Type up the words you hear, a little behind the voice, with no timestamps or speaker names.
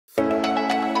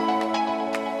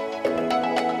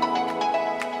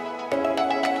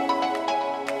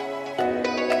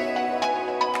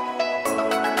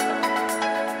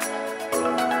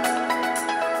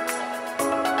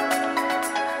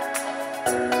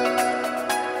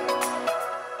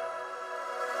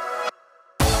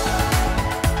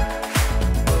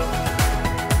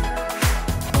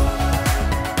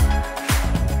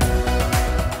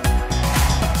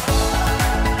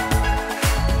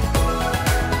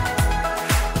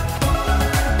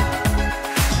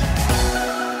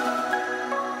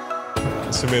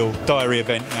It's a real diary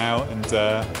event now, and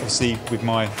obviously with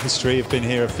my history, I've been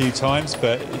here a few times,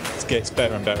 but it gets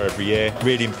better and better every year.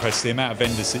 Really impressed, the amount of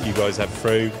vendors that you guys have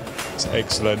through. It's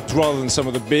excellent. Rather than some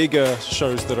of the bigger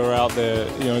shows that are out there,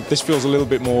 this feels a little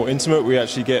bit more intimate. We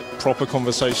actually get proper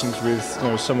conversations with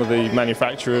some of the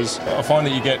manufacturers. I find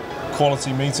that you get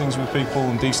quality meetings with people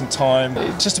and decent time.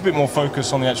 It's just a bit more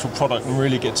focus on the actual product and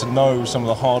really get to know some of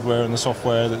the hardware and the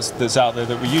software that's out there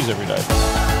that we use every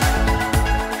day.